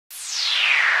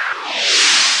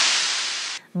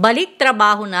Balik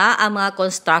trabaho na ang mga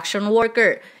construction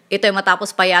worker. Ito ay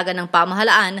matapos payagan ng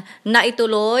pamahalaan na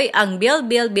ituloy ang Build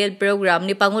program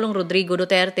ni Pangulong Rodrigo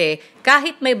Duterte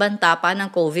kahit may banta pa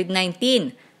ng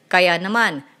COVID-19. Kaya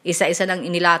naman, isa-isa nang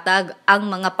inilatag ang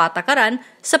mga patakaran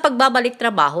sa pagbabalik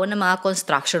trabaho ng mga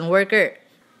construction worker.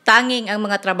 Tanging ang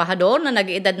mga trabahador na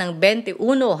nag-iedad ng 21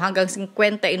 hanggang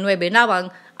 59 lamang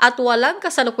at walang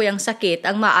kasalukuyang sakit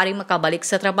ang maaaring makabalik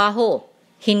sa trabaho.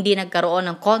 Hindi nagkaroon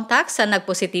ng contact sa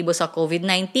nagpositibo sa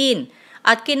COVID-19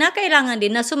 at kinakailangan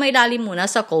din na sumailalim muna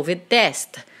sa COVID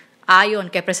test. Ayon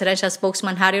kay Presidential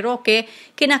Spokesman Harry Roque,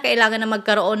 kinakailangan na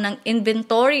magkaroon ng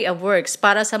inventory of works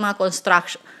para sa mga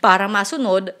construction para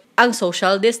masunod ang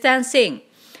social distancing.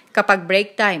 Kapag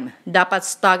break time, dapat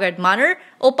staggered manner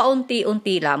o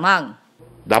paunti-unti lamang.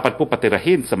 Dapat po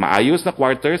patirahin sa maayos na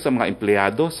quarters sa mga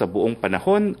empleyado sa buong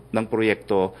panahon ng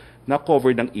proyekto na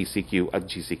cover ng ECQ at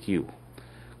GCQ.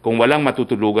 Kung walang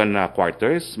matutulugan na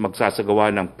quarters,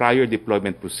 magsasagawa ng prior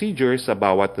deployment procedure sa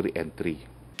bawat re-entry.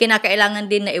 Kinakailangan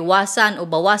din na iwasan o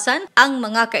bawasan ang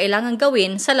mga kailangang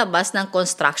gawin sa labas ng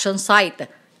construction site.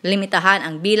 Limitahan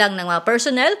ang bilang ng mga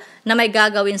personnel na may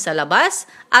gagawin sa labas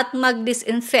at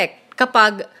mag-disinfect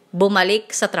kapag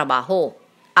bumalik sa trabaho.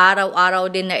 Araw-araw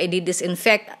din na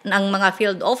i-disinfect ng mga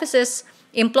field offices,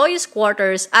 employees'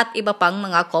 quarters at iba pang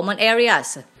mga common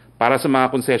areas. Para sa mga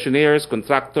concessionaires,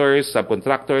 contractors,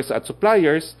 subcontractors at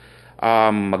suppliers,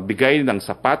 magbigay ng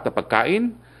sapat na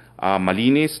pagkain,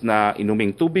 malinis na inuming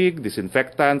tubig,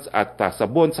 disinfectants at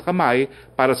sabon sa kamay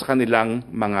para sa kanilang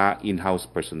mga in-house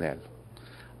personnel.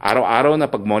 Araw-araw na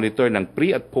pag-monitor ng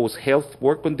pre- at post-health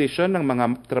work condition ng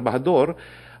mga trabahador,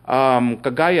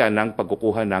 kagaya ng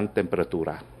pagkukuha ng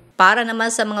temperatura. Para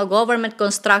naman sa mga government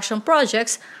construction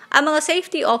projects, ang mga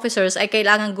safety officers ay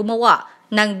kailangan gumawa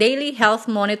ng daily health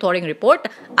monitoring report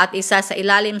at isa sa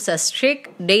ilalim sa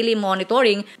strict daily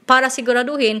monitoring para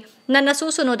siguraduhin na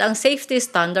nasusunod ang safety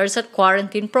standards at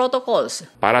quarantine protocols.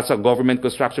 Para sa government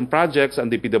construction projects,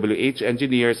 ang DPWH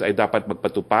engineers ay dapat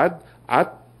magpatupad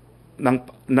at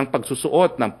ng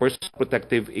pagsusuot ng personal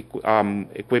protective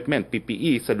equipment,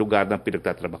 PPE, sa lugar ng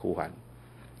pinagtatrabahuhan.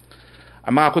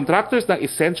 Ang mga contractors ng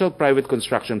essential private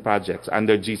construction projects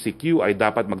under GCQ ay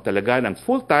dapat magtalaga ng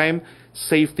full-time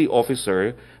safety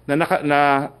officer na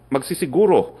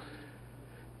magsisiguro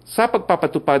sa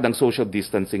pagpapatupad ng social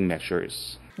distancing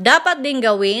measures. Dapat din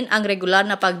gawin ang regular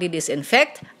na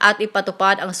pagdi-disinfect at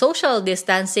ipatupad ang social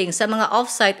distancing sa mga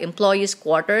off-site employees'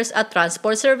 quarters at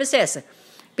transport services.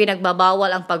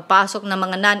 Pinagbabawal ang pagpasok ng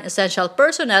mga non-essential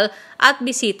personnel at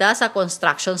bisita sa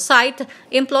construction site,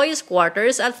 employees'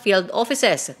 quarters at field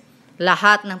offices.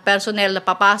 Lahat ng personnel na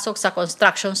papasok sa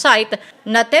construction site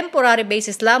na temporary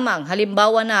basis lamang,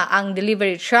 halimbawa na ang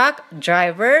delivery truck,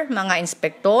 driver, mga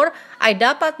inspektor, ay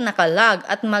dapat nakalag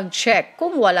at mag-check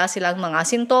kung wala silang mga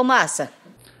sintomas.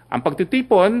 Ang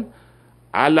pagtitipon,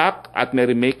 alak at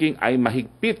merrymaking ay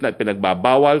mahigpit na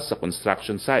pinagbabawal sa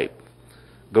construction site.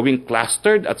 Gawing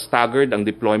clustered at staggered ang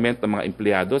deployment ng mga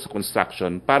empleyado sa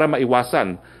construction para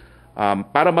mabawasan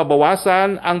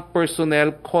ang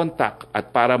personnel contact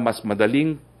at para mas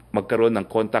madaling magkaroon ng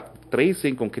contact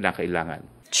tracing kung kinakailangan.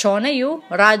 Chona Yu,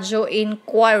 Radyo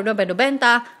Inquirer 90,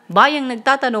 Bayang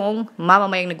Nagtatanong,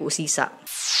 Mamamayang Nag-uusisa.